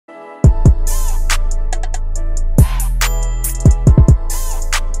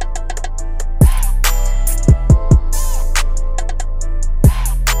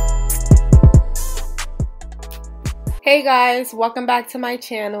Hey guys, welcome back to my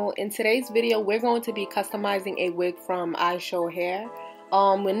channel. In today's video, we're going to be customizing a wig from Ishow hair.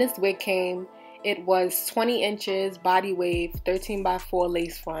 When this wig came, it was 20 inches body wave, 13x4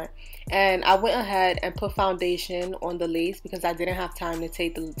 lace front, and I went ahead and put foundation on the lace because I didn't have time to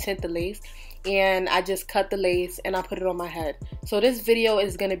tint the lace, and I just cut the lace and I put it on my head. So this video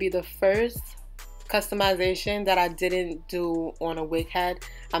is going to be the first customization that I didn't do on a wig head.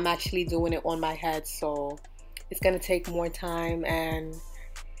 I'm actually doing it on my head, so it's going to take more time and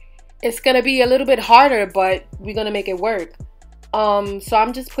it's going to be a little bit harder, but we're going to make it work. So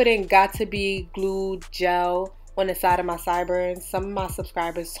I'm just putting Got To Be glue gel on the side of my sideburns. Some of my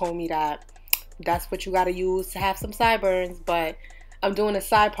subscribers told me that that's what you got to use to have some sideburns, but I'm doing a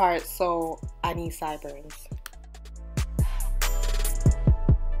side part, so I need sideburns.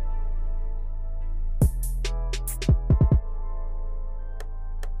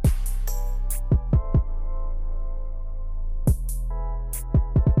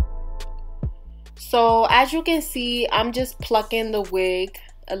 So as you can see, I'm just plucking the wig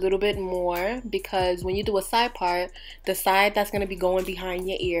a little bit more because when you do a side part, the side that's going to be going behind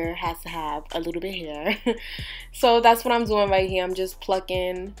your ear has to have a little bit hair. So that's what I'm doing right here. I'm just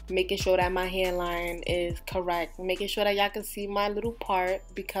plucking, making sure that my hairline is correct, making sure that y'all can see my little part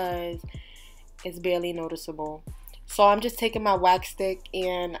because it's barely noticeable. So I'm just taking my wax stick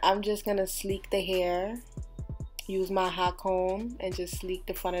and I'm just going to sleek the hair, use my hot comb and just sleek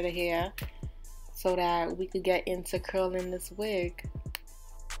the front of the hair, so that we could get into curling this wig.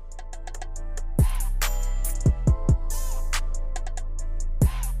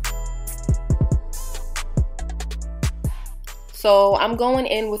 So I'm going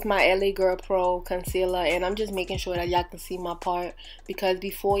in with my LA Girl Pro concealer and I'm just making sure that y'all can see my part because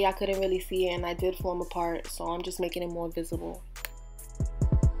before y'all couldn't really see it and I did form a part, so I'm just making it more visible.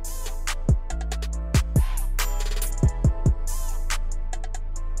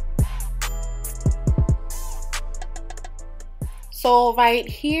 So right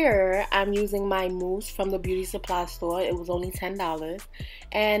here, I'm using my mousse from the beauty supply store. It was only $10.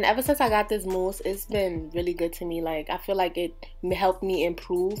 And ever since I got this mousse, it's been really good to me. Like, I feel like it helped me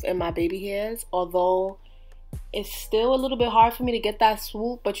improve in my baby hairs. Although, it's still a little bit hard for me to get that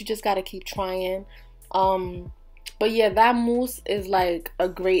swoop, but you just gotta keep trying. But yeah, that mousse is like a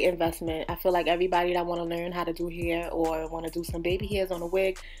great investment. I feel like everybody that want to learn how to do hair or want to do some baby hairs on a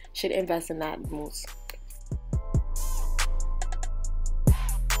wig should invest in that mousse.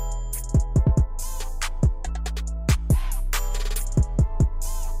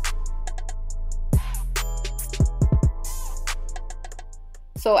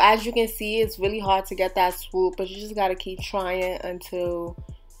 So as you can see, it's really hard to get that swoop, but you just gotta keep trying until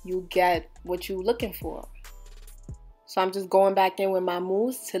you get what you're looking for. So I'm just going back in with my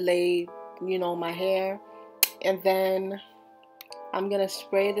mousse to lay, my hair. And then I'm gonna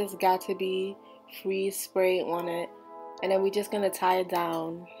spray this Got To Be freeze spray on it. And then we're just gonna tie it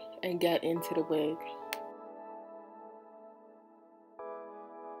down and get into the wig.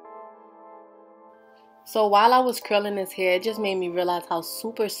 So while I was curling this hair, it just made me realize how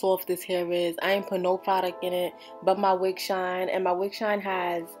super soft this hair is. I ain't put no product in it but my wig shine, and my wig shine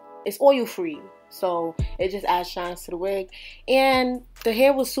it's oil free, so it just adds shine to the wig, and the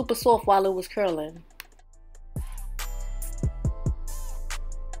hair was super soft while it was curling.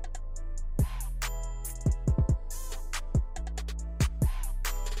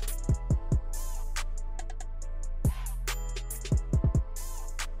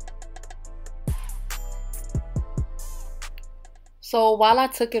 So while I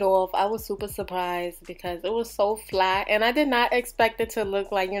took it off, I was super surprised because it was so flat and I did not expect it to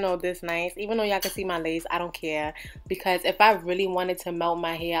look like, this nice. Even though y'all can see my lace, I don't care, because if I really wanted to melt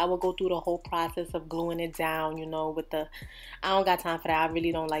my hair, I would go through the whole process of gluing it down, I don't got time for that. I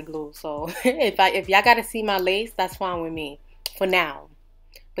really don't like glue. So if y'all got to see my lace, that's fine with me for now.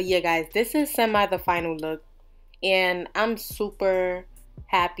 But yeah, guys, this is the final look and I'm super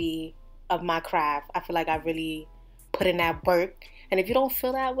happy of my craft. I feel like I really put in that work. And if you don't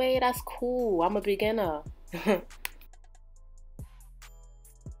feel that way, that's cool. I'm a beginner.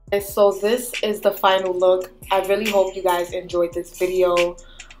 So this is the final look. I really hope you guys enjoyed this video.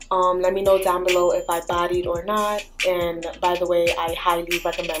 Let me know down below if I bodied or not. And by the way, I highly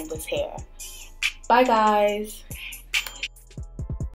recommend this hair. Bye guys.